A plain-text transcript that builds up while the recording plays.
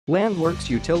Landworks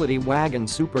Utility Wagon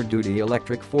Super Duty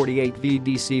Electric 48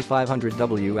 VDC 500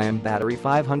 WM Battery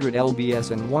 500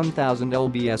 lbs and 1000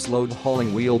 lbs Load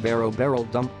Hauling Wheelbarrow Barrel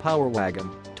Dump Power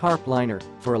Wagon, Tarp Liner,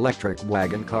 for electric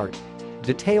wagon cart.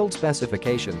 Detailed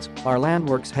specifications: our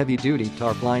Landworks heavy-duty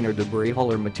Tarp Liner debris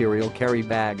hauler material carry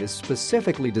bag is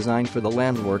specifically designed for the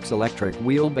Landworks Electric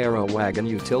Wheelbarrow Wagon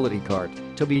utility cart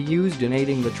to be used in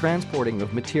aiding the transporting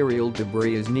of material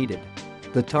debris as needed.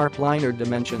 The Tarp Liner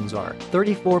dimensions are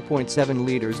 34.7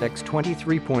 liters x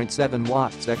 23.7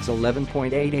 watts x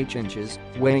 11.8 inches,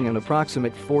 weighing an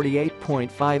approximate 48.5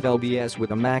 lbs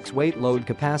with a max weight load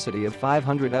capacity of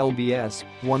 500 lbs,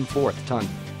 1/4 ton.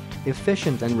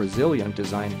 Efficient and resilient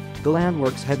design, the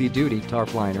Landworks heavy-duty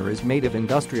Tarp Liner is made of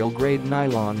industrial grade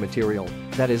nylon material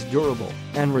that is durable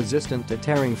and resistant to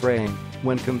tearing fraying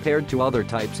when compared to other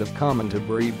types of common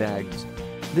debris bags.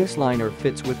 This liner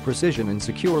fits with precision and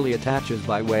securely attaches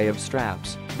by way of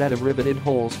straps that have riveted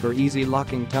holes for easy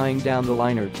locking, tying down the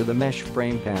liner to the mesh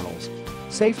frame panels.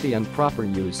 Safety and proper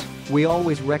use: we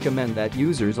always recommend that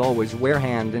users always wear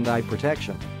hand and eye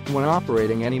protection when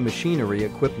operating any machinery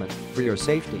equipment for your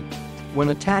safety.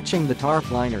 When attaching the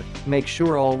Tarp Liner, make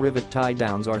sure all rivet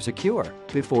tie-downs are secure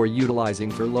before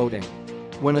utilizing for loading.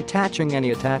 When attaching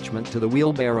any attachment to the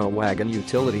wheelbarrow wagon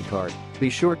utility cart, be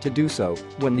sure to do so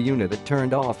when the unit is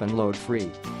turned off and load free.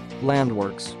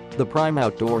 Landworks, the prime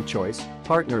outdoor choice,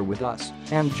 partner with us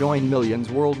and join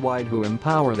millions worldwide who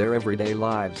empower their everyday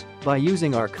lives by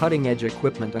using our cutting-edge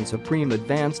equipment and supreme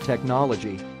advanced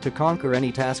technology to conquer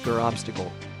any task or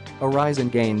obstacle. Arise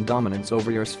and gain dominance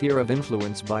over your sphere of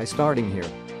influence by starting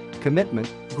here.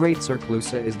 Commitment: Great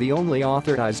Circlusa is the only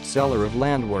authorized seller of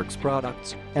Landworks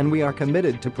products, and we are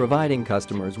committed to providing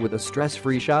customers with a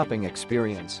stress-free shopping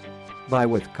experience. Buy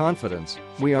with confidence,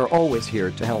 we are always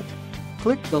here to help.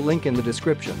 Click the link in the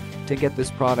description to get this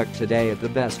product today at the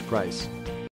best price.